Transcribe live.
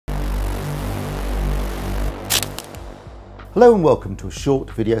Hello and welcome to a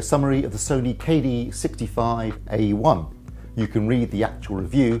short video summary of the Sony KD65A1. You can read the actual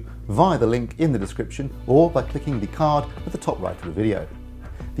review via the link in the description or by clicking the card at the top right of the video.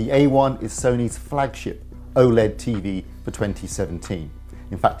 The A1 is Sony's flagship OLED TV for 2017.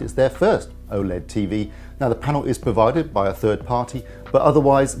 In fact, it's their first OLED TV. Now the panel is provided by a third party, but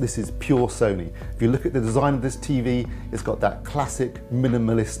otherwise this is pure Sony. If you look at the design of this TV, it's got that classic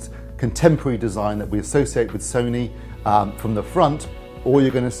minimalist contemporary design that we associate with Sony. From the front, all you're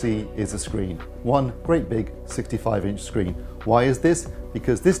going to see is a screen. One great big 65-inch screen. Why is this?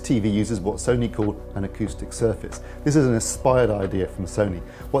 Because this TV uses what Sony call an acoustic surface. This is an inspired idea from Sony.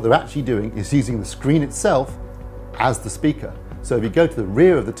 What they're actually doing is using the screen itself as the speaker. So if you go to the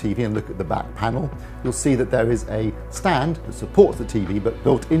rear of the TV and look at the back panel, you'll see that there is a stand that supports the TV, but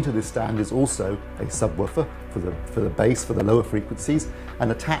built into this stand is also a subwoofer for the bass, for the lower frequencies,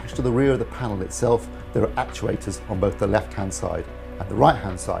 and attached to the rear of the panel itself, there are actuators on both the left-hand side and the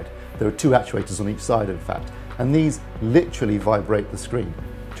right-hand side. There are two actuators on each side, in fact, and these literally vibrate the screen,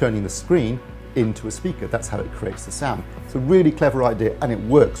 turning the screen into a speaker. That's how it creates the sound. It's a really clever idea and it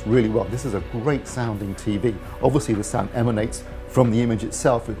works really well. This is a great sounding TV. Obviously the sound emanates from the image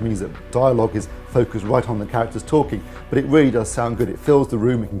itself, which means that dialogue is focused right on the characters talking, but it really does sound good. It fills the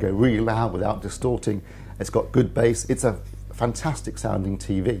room, it can go really loud without distorting. It's got good bass. It's a fantastic sounding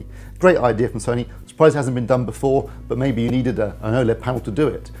TV. Great idea from Sony. Surprised it hasn't been done before, but maybe you needed an OLED panel to do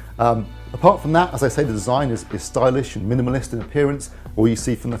it. Apart from that, as I say, the design is stylish and minimalist in appearance. All you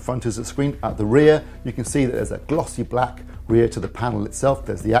see from the front is the screen. At the rear, you can see that there's a glossy black rear to the panel itself.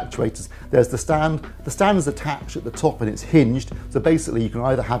 There's the actuators. There's the stand. The stand is attached at the top and it's hinged. So basically you can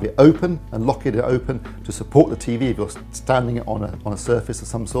either have it open and lock it open to support the TV if you're standing it on a surface of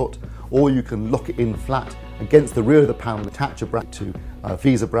some sort, or you can lock it in flat against the rear of the panel, attach a bracket to a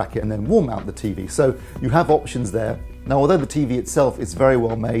VESA bracket and then wall mount the TV. So you have options there. Now, although the TV itself is very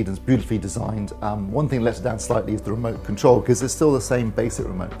well made and is beautifully designed, one thing that lets it down slightly is the remote control, because it's still the same basic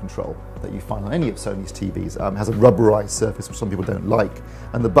remote control that you find on any of Sony's TVs. It has a rubberized surface, which some people don't like,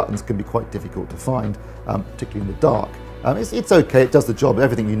 and the buttons can be quite difficult to find, particularly in the dark. It's okay, it does the job,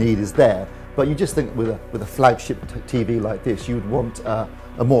 everything you need is there, but you just think with a flagship TV like this, you would want a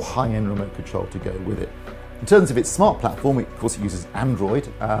more high-end remote control to go with it. In terms of its smart platform, of course it uses Android,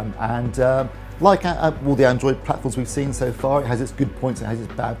 like all the Android platforms we've seen so far, it has its good points, it has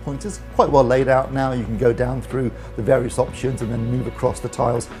its bad points. It's quite well laid out now. You can go down through the various options and then move across the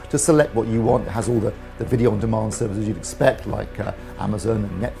tiles to select what you want. It has all the video on demand services you'd expect, like Amazon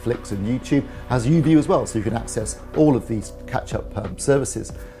and Netflix and YouTube. It has UView as well, so you can access all of these catch-up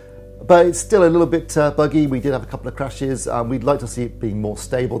services. But it's still a little bit buggy. We did have a couple of crashes. We'd like to see it being more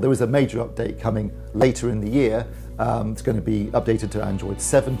stable. There is a major update coming later in the year. It's going to be updated to Android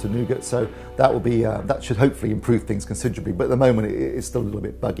 7 to Nougat, so that should hopefully improve things considerably. But at the moment, it's still a little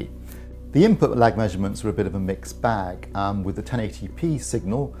bit buggy. The input lag measurements are a bit of a mixed bag. With the 1080p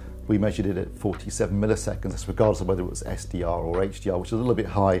signal, we measured it at 47 milliseconds. That's regardless of whether it was SDR or HDR, which is a little bit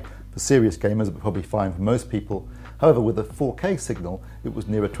high for serious gamers, but probably fine for most people. However, with the 4K signal, it was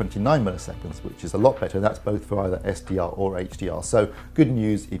nearer 29 milliseconds, which is a lot better. That's both for either SDR or HDR. So good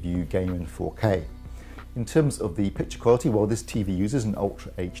news if you game in 4K. In terms of the picture quality, well, this TV uses an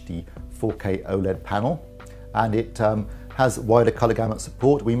Ultra HD 4K OLED panel, and it has wider color gamut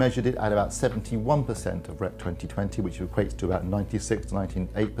support. We measured it at about 71% of Rec 2020, which equates to about 96 to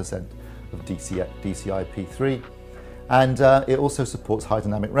 98% of DCI-P3. And it also supports high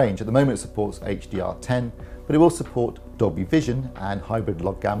dynamic range. At the moment it supports HDR10, but it will support Dolby Vision and Hybrid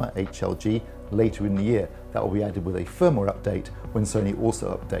Log Gamma HLG later in the year. That will be added with a firmware update when Sony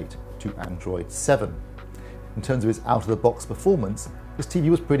also update to Android 7. In terms of its out-of-the-box performance, this TV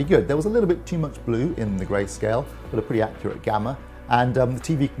was pretty good. There was a little bit too much blue in the grayscale, but a pretty accurate gamma. And the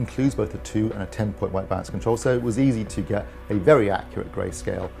TV includes both a 2 and a 10-point white balance control, so it was easy to get a very accurate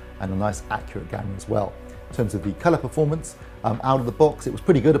grayscale and a nice accurate gamma as well. In terms of the colour performance, out of the box it was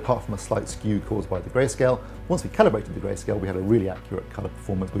pretty good apart from a slight skew caused by the grayscale. Once we calibrated the grayscale, we had a really accurate colour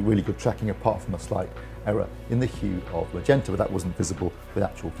performance with really good tracking apart from a slight error in the hue of magenta, but that wasn't visible with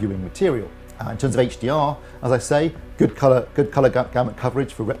actual viewing material. In terms of HDR, as I say, good colour gamut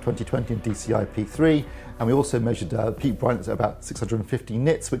coverage for Rec 2020 and DCI-P3, and we also measured peak brightness at about 650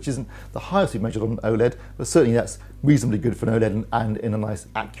 nits, which isn't the highest we've measured on an OLED, but certainly that's reasonably good for an OLED and in a nice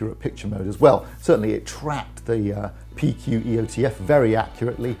accurate picture mode as well. Certainly it tracked the PQ EOTF very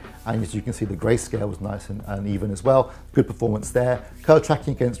accurately, and as you can see the grayscale was nice and even as well. Good performance there. Colour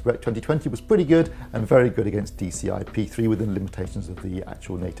tracking against Rec 2020 was pretty good and very good against DCI-P3 within the limitations of the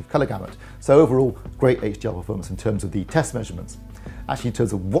actual native colour gamut. So overall, great HDR performance in terms of the test measurements. Actually, in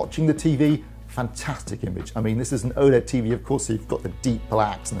terms of watching the TV, fantastic image. I mean, this is an OLED TV, of course, so you've got the deep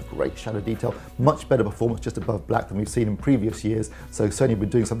blacks and the great shadow detail, much better performance just above black than we've seen in previous years. So Sony have been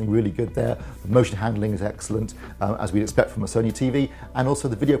doing something really good there. The motion handling is excellent, as we'd expect from a Sony TV, and also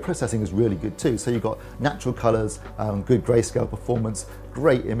the video processing is really good too. So you've got natural colors, good grayscale performance,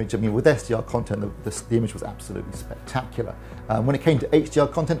 great image. I mean, with SDR content, the image was absolutely spectacular. When it came to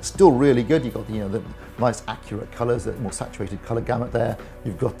HDR content, still really good. You've got the nice accurate colors, the more saturated color gamut there.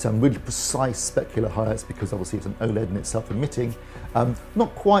 You've got really precise specular highlights because obviously it's an OLED and it's self-emitting.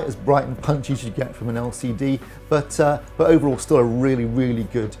 Not quite as bright and punchy as you get from an LCD, but overall still a really, really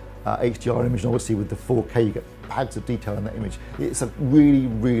good HDR image. And obviously with the 4K, you get bags of detail in that image. It's a really,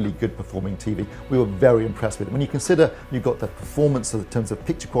 really good performing TV. We were very impressed with it. When you consider you've got the performance in terms of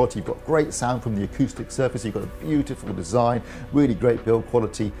picture quality, you've got great sound from the acoustic surface, you've got a beautiful design, really great build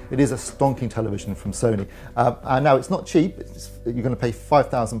quality. It is a stonking television from Sony. And now it's not cheap. You're going to pay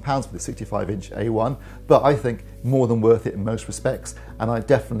 £5,000 for the 65-inch A1, but I think more than worth it in most respects. And I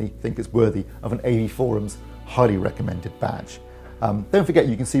definitely think it's worthy of an AV Forums highly recommended badge. Don't forget,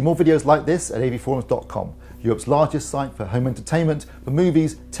 you can see more videos like this at avforums.com, Europe's largest site for home entertainment, for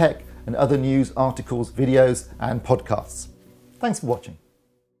movies, tech, and other news, articles, videos, and podcasts. Thanks for watching.